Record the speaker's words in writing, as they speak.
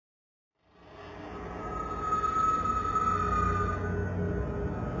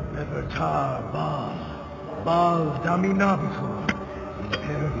Pertama, bal daminabitur,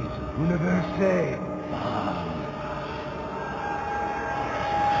 imperis universae,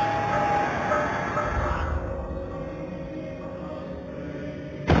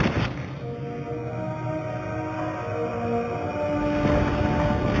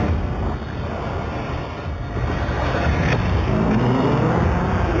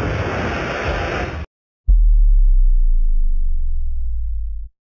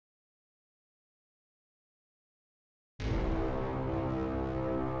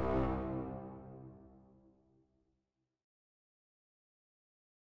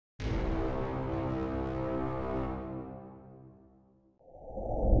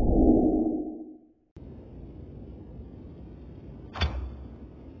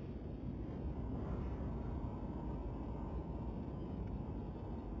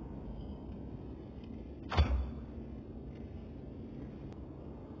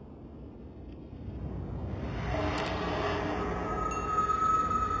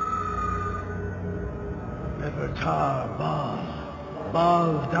 Pertama, bal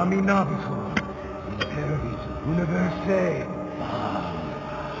daminabitur, imperis universae,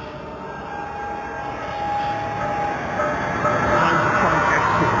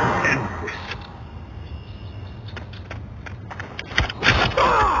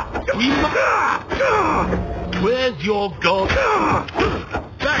 Where's your god?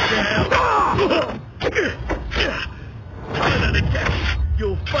 Back to hell! Try that again.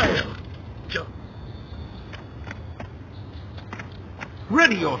 You'll fail.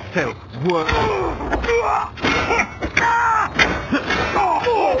 Ready yourself, work.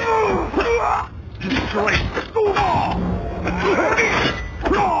 Destroy.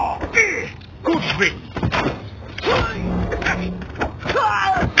 Good ring.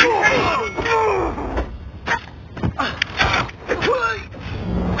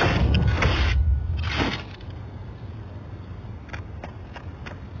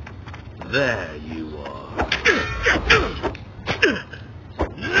 There you are.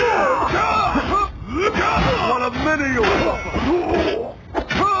 One of many you'll suffer.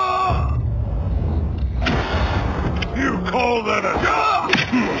 You call that a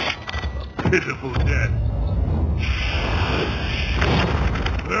pitiful death?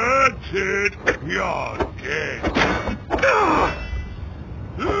 That's it. You're dead.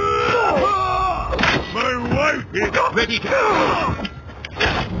 My wife is ready to...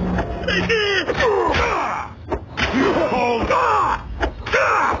 You call that...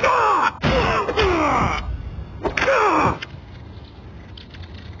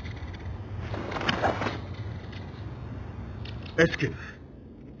 Eskin,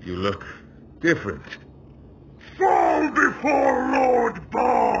 you look different. Fall before Lord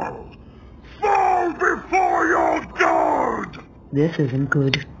Baal! Fall before your god! This isn't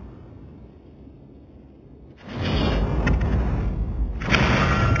good.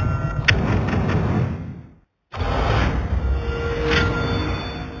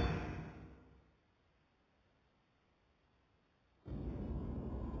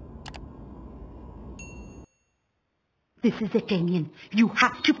 This is it, Damien. You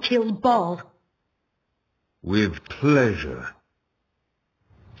have to kill Baal. With pleasure.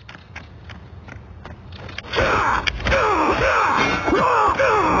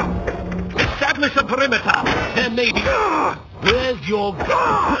 Establish a perimeter. There may be... Where's your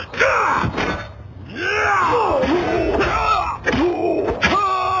gun?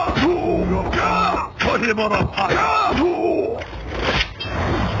 Put him on a pike.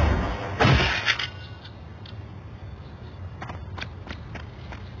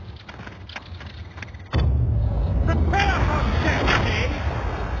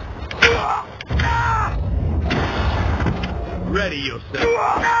 Ready yourself.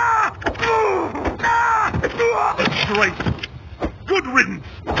 Straight. Good riddance.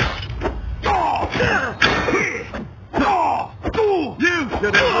 You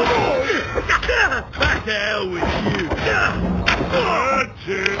should have... Back to hell with you. That's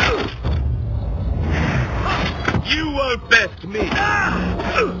it. You won't best me.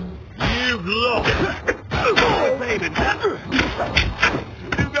 You've lost.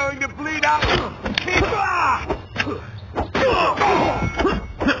 You going to bleed out?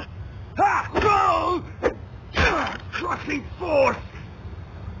 Crushing force!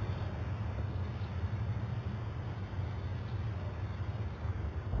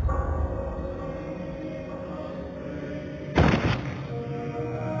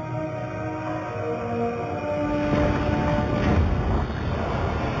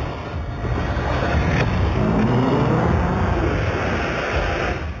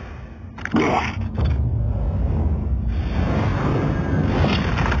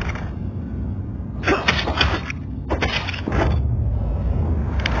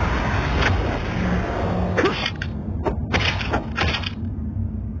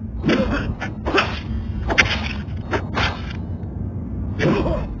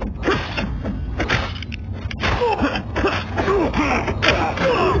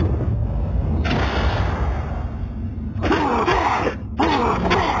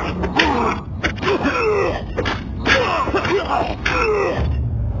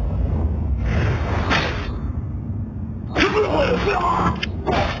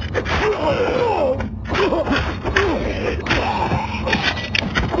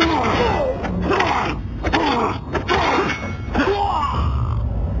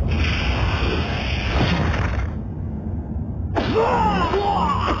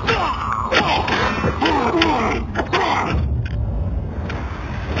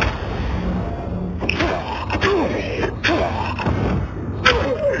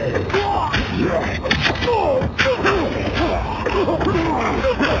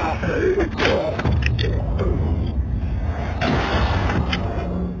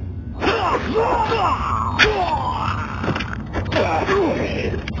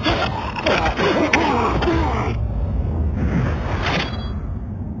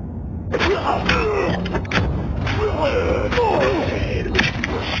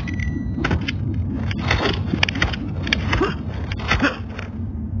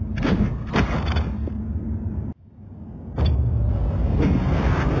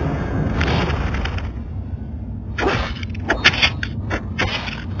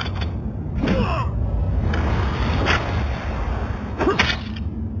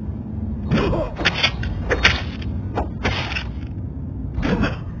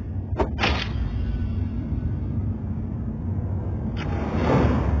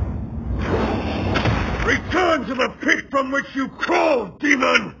 To the pit from which you crawled,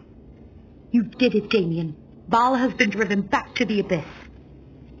 demon! You did it, Damien. Baal has been driven back to the abyss.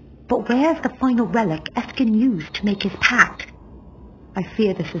 But where's the final relic Eskin used to make his pact? I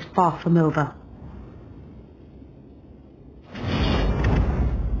fear this is far from over.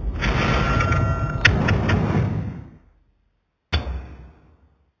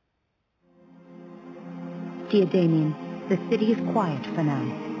 Dear Damien, the city is quiet for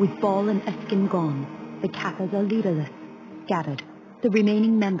now, with Baal and Eskin gone. The Kappas are leaderless, scattered. The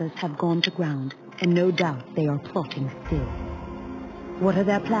remaining members have gone to ground, and no doubt they are plotting still. What are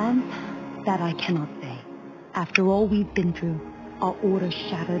their plans? That I cannot say. After all we've been through, our order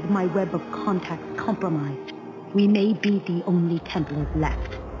shattered, my web of contacts compromised. We may be the only Templars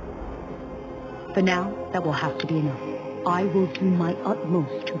left. For now, that will have to be enough. I will do my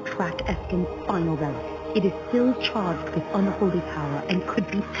utmost to track Eskin's final relic. It is still charged with unholy power and could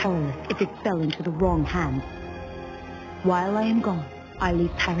be perilous if it fell into the wrong hands. While I am gone, I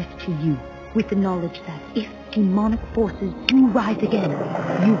leave Paris to you, with the knowledge that if demonic forces do rise again,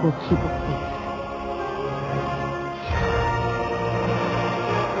 you will keep it safe.